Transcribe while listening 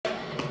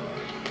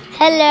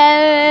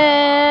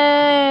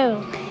Hello.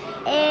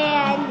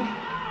 And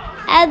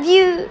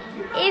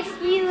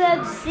if you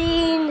have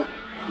seen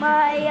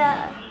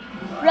my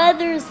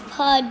brother's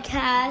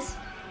podcast,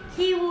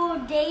 he will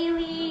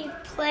daily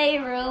play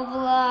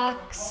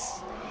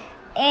Roblox.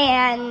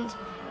 And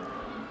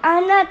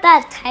I'm not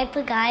that type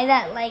of guy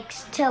that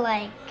likes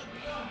to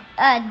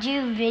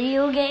do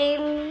video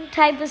game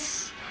type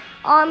of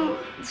on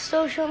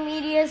social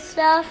media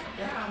stuff.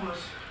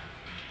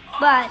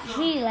 But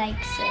he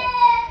likes it.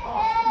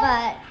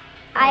 But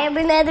I have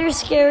another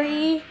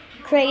scary,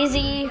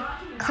 crazy,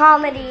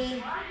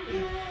 comedy,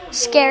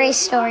 scary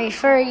story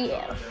for you.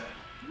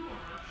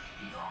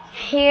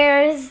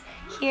 Here's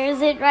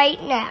it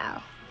right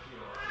now.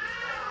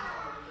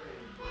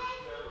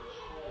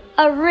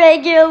 A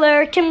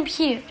regular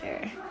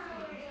computer.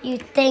 You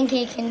think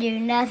it can do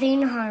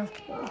nothing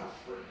harmful.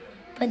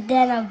 But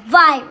then a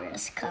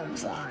virus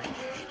comes on.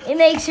 It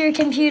makes your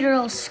computer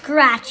all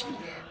scratchy.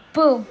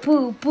 Boom,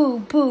 boom,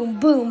 boom, boom,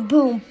 boom,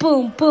 boom,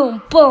 boom,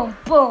 boom, boom,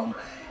 boom,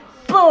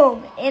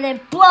 boom. And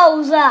it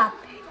blows up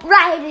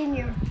right in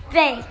your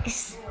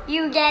face.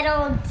 You get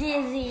all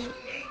dizzy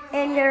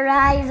and your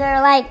eyes are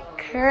like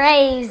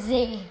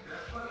crazy.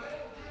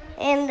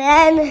 And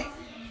then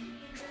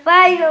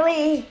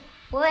finally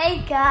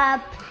wake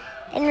up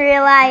and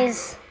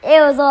realize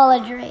it was all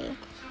a dream.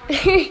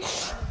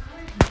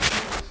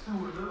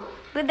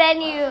 But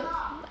then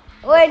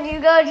when you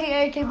go to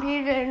your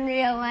computer in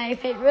real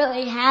life, it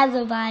really has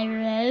a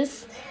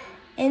virus.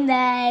 And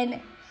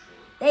then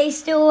they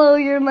still owe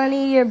your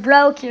money, you're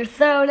broke, you're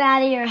thrown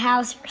out of your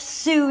house, you're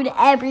sued,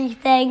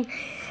 everything.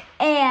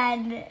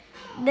 And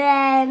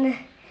then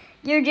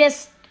you're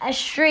just a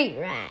street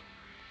rat.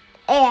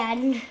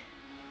 And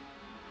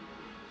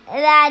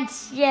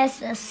that's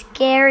just a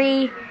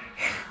scary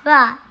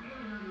thought.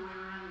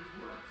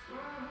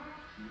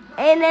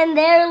 And then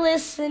they're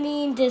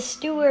listening to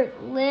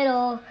Stuart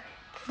Little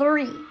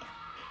 3.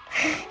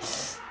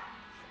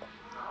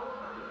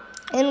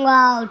 And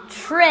while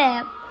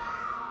Trip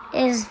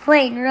is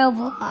playing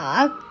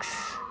Roblox,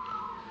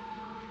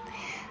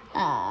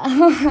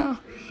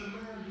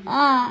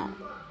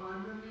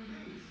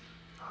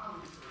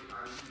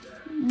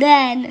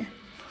 then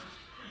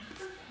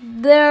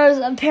there's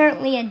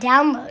apparently a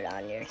download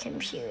on your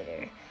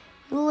computer.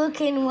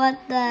 Look in what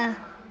the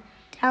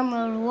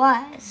download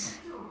was.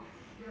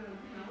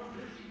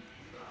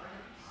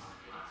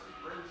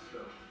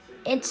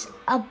 It's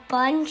a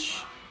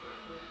bunch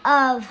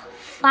of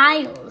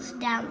files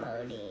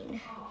downloading.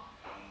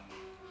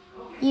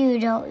 You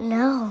don't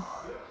know.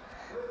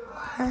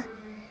 Huh?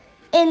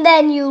 And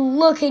then you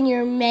look in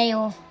your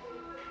mail.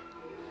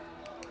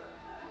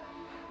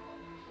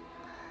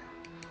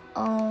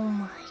 Oh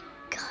my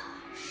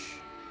gosh.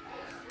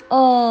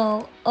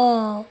 Oh.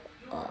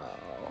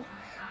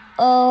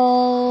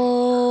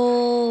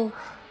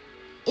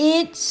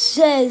 It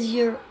says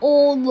your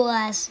old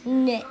last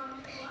name.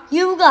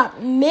 You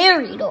got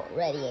married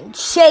already and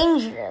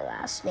changed your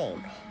last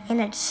name, and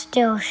it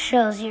still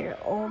shows your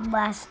old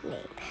last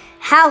name.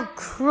 How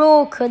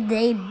cruel could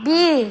they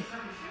be?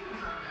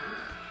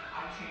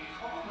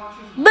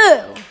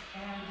 Boo!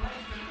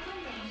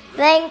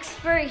 Thanks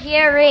for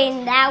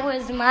hearing. That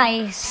was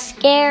my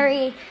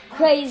scary,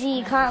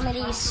 crazy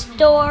comedy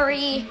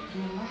story.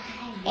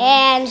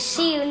 And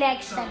see you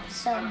next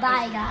episode.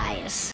 Bye, guys.